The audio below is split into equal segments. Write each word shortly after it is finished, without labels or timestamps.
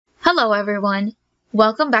Hello everyone!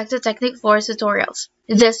 Welcome back to Technic Force Tutorials.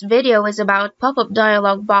 This video is about Popup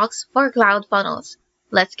Dialog box for CloudFunnels.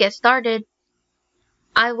 Let's get started.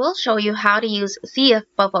 I will show you how to use CF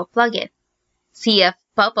Popup plugin. CF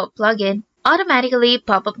Popup plugin automatically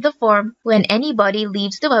pop up the form when anybody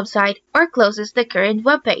leaves the website or closes the current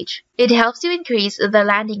web page. It helps you increase the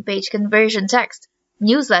landing page conversion text,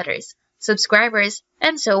 newsletters, subscribers,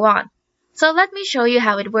 and so on. So let me show you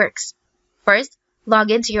how it works. First,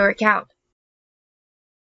 log into your account.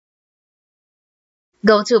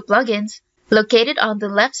 Go to Plugins, located on the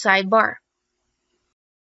left sidebar.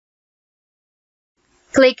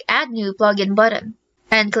 Click Add New Plugin button,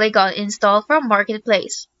 and click on Install from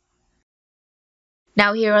Marketplace.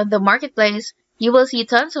 Now here on the Marketplace, you will see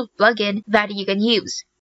tons of plugins that you can use.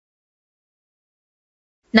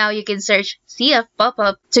 Now you can search CF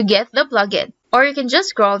Popup to get the plugin, or you can just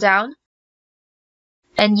scroll down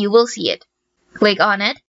and you will see it. Click on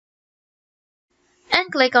it and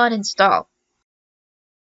click on Install.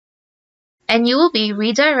 And you will be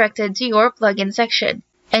redirected to your plugin section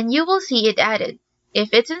and you will see it added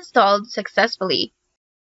if it's installed successfully.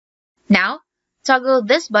 Now, toggle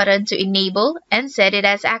this button to enable and set it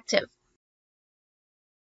as active.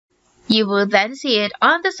 You will then see it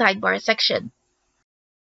on the sidebar section.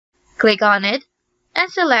 Click on it and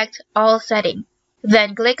select All Settings.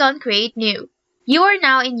 Then click on Create New. You are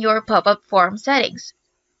now in your pop-up form settings.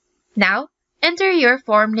 Now, enter your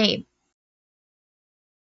form name.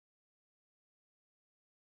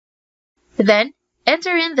 Then,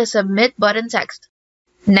 enter in the Submit button text.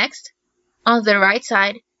 Next, on the right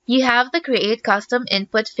side, you have the Create Custom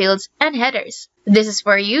Input Fields and Headers. This is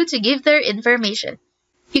for you to give their information.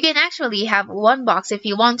 You can actually have one box if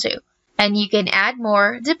you want to, and you can add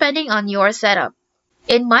more depending on your setup.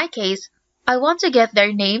 In my case, I want to get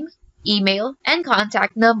their name, email, and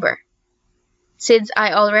contact number. Since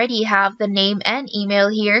I already have the name and email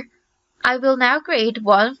here, I will now create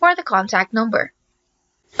one for the contact number.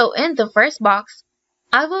 So in the first box,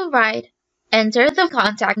 I will write Enter the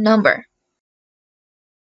contact number.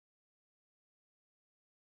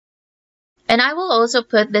 And I will also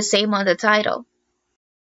put the same on the title.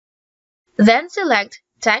 Then select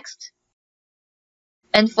Text.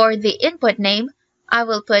 And for the input name, I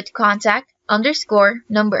will put contact _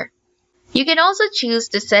 number. You can also choose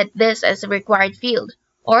to set this as a required field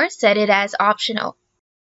or set it as optional.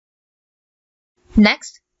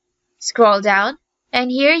 Next, scroll down and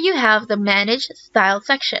here you have the Manage Style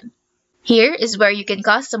section. Here is where you can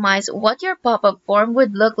customize what your pop-up form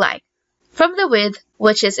would look like. From the width,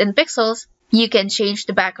 which is in pixels, you can change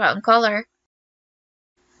the background color,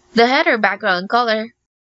 the header background color,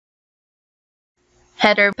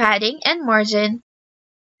 header padding and margin,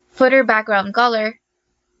 footer background color,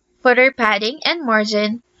 footer padding and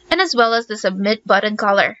margin, and as well as the Submit button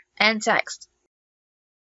color and text.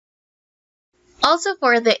 Also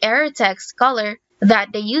for the error text color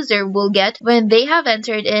that the user will get when they have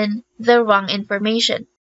entered in the wrong information.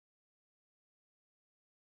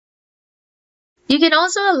 You can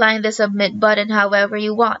also align the Submit button however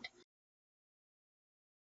you want.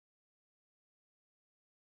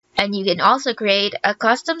 And you can also create a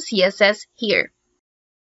custom CSS here.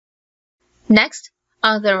 Next,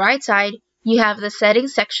 on the right side, you have the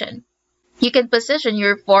Settings section. You can position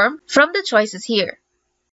your form from the choices here.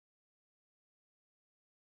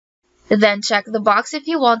 Then check the box if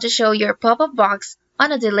you want to show your pop-up box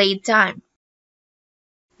on a delayed time.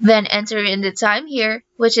 Then enter in the time here,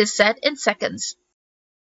 which is set in seconds.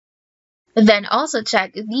 Then also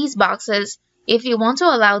check these boxes if you want to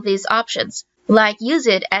allow these options, like use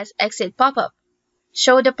it as exit pop-up,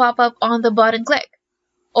 show the pop-up on the button click,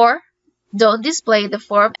 or don't display the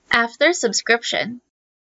form after subscription.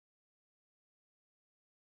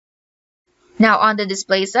 Now on the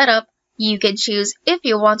display setup, you can choose if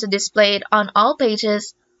you want to display it on all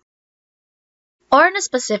pages or on a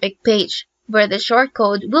specific page where the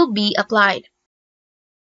shortcode will be applied.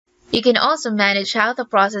 You can also manage how the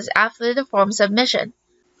process after the form submission,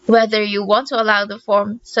 whether you want to allow the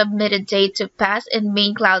form submitted date to pass in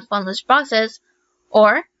main CloudFunnels process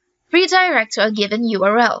or redirect to a given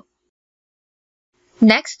URL.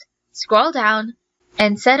 Next, scroll down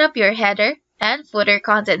and set up your header and footer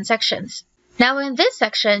content sections. Now in this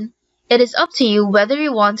section, it is up to you whether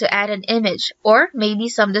you want to add an image or maybe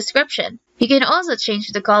some description. You can also change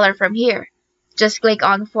the color from here. Just click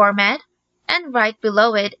on Format and right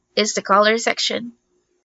below it is the color section.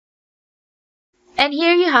 And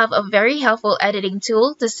here you have a very helpful editing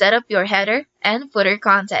tool to set up your header and footer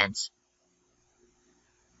contents.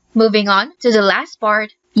 Moving on to the last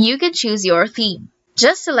part, you can choose your theme.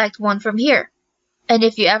 Just select one from here. And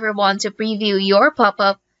if you ever want to preview your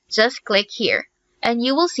pop-up, just click here, and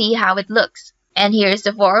you will see how it looks. And here's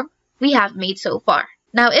the form we have made so far.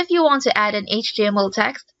 Now if you want to add an HTML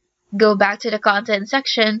text, go back to the content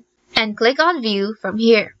section and click on View from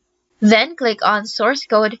here. Then click on Source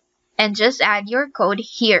Code and just add your code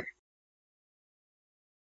here.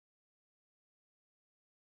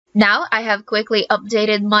 Now I have quickly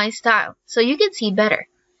updated my style so you can see better.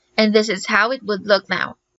 And this is how it would look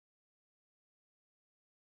now.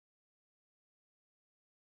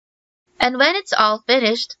 And when it's all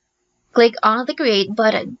finished, click on the Create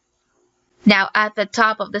button. Now at the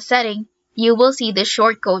top of the setting, you will see the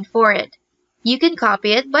shortcode for it. You can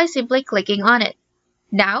copy it by simply clicking on it.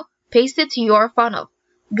 Now paste it to your funnel.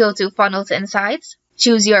 Go to Funnels and Sites,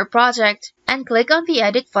 choose your project, and click on the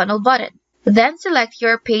Edit Funnel button. Then select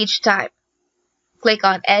your page type. Click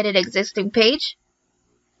on Edit Existing Page.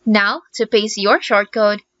 Now, to paste your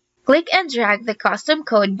shortcode, click and drag the Custom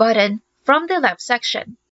Code button from the left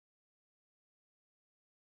section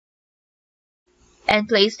and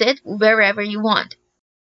place it wherever you want.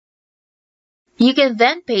 You can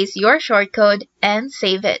then paste your shortcode and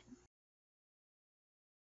save it.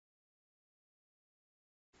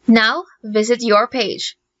 Now, visit your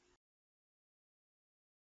page.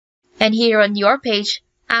 And here on your page,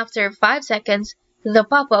 after 5 seconds, the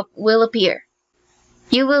pop-up will appear.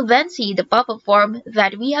 You will then see the pop-up form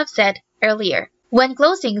that we have set earlier. When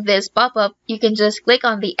closing this pop-up, you can just click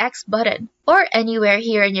on the X button or anywhere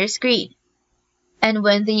here on your screen. And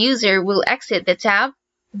when the user will exit the tab,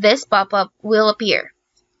 this pop-up will appear.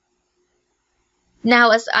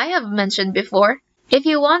 Now, as I have mentioned before, if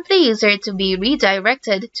you want the user to be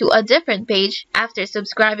redirected to a different page after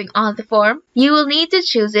subscribing on the form, you will need to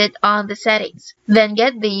choose it on the settings. Then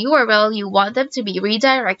get the URL you want them to be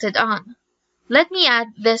redirected on. Let me add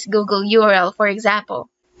this Google URL for example,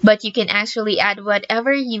 but you can actually add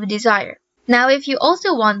whatever you desire. Now if you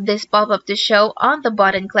also want this pop-up to show on the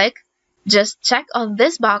button click, just check on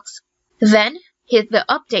this box, then hit the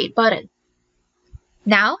Update button.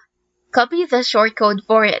 Now, copy the shortcode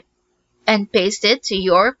for it and paste it to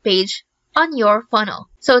your page on your funnel.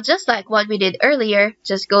 So just like what we did earlier,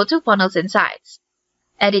 just go to Funnels and Sites.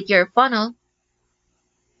 Edit your funnel.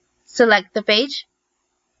 Select the page.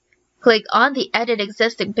 Click on the Edit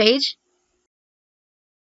Existing Page.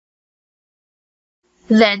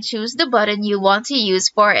 Then choose the button you want to use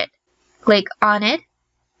for it. Click on it.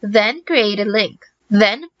 Then create a link.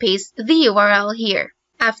 Then paste the URL here.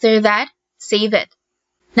 After that, save it.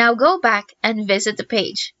 Now go back and visit the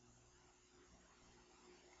page.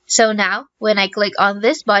 So now, when I click on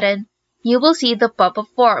this button, you will see the pop-up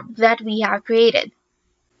form that we have created.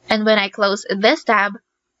 And when I close this tab,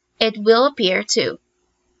 it will appear too.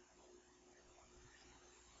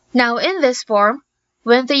 Now in this form,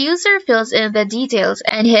 when the user fills in the details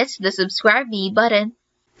and hits the Subscribe Me button,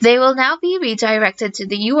 they will now be redirected to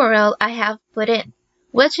the URL I have put in,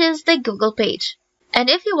 which is the Google page. And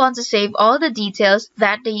if you want to save all the details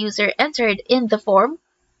that the user entered in the form,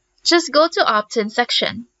 just go to Opt-in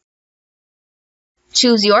section.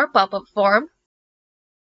 Choose your pop-up form,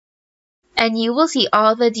 and you will see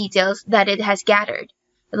all the details that it has gathered,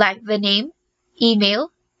 like the name, email,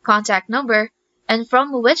 contact number, and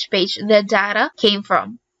from which page the data came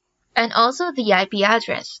from, and also the IP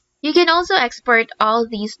address. You can also export all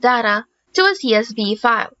these data to a CSV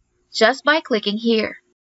file just by clicking here.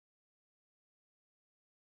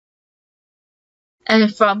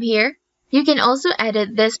 And from here, you can also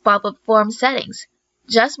edit this pop-up form settings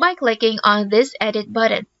just by clicking on this Edit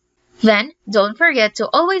button. Then, don't forget to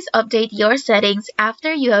always update your settings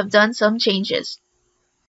after you have done some changes.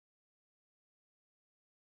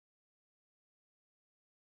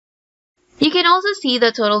 You can also see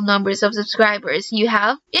the total numbers of subscribers you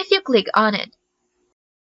have if you click on it,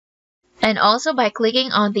 and also by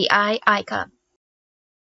clicking on the eye icon.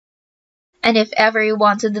 And if ever you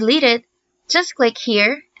want to delete it, just click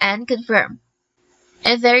here and confirm.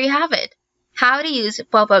 And there you have it, how to use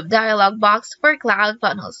Popup Dialog box for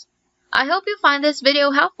CloudFunnels. I hope you find this video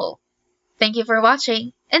helpful. Thank you for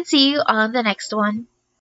watching, and see you on the next one.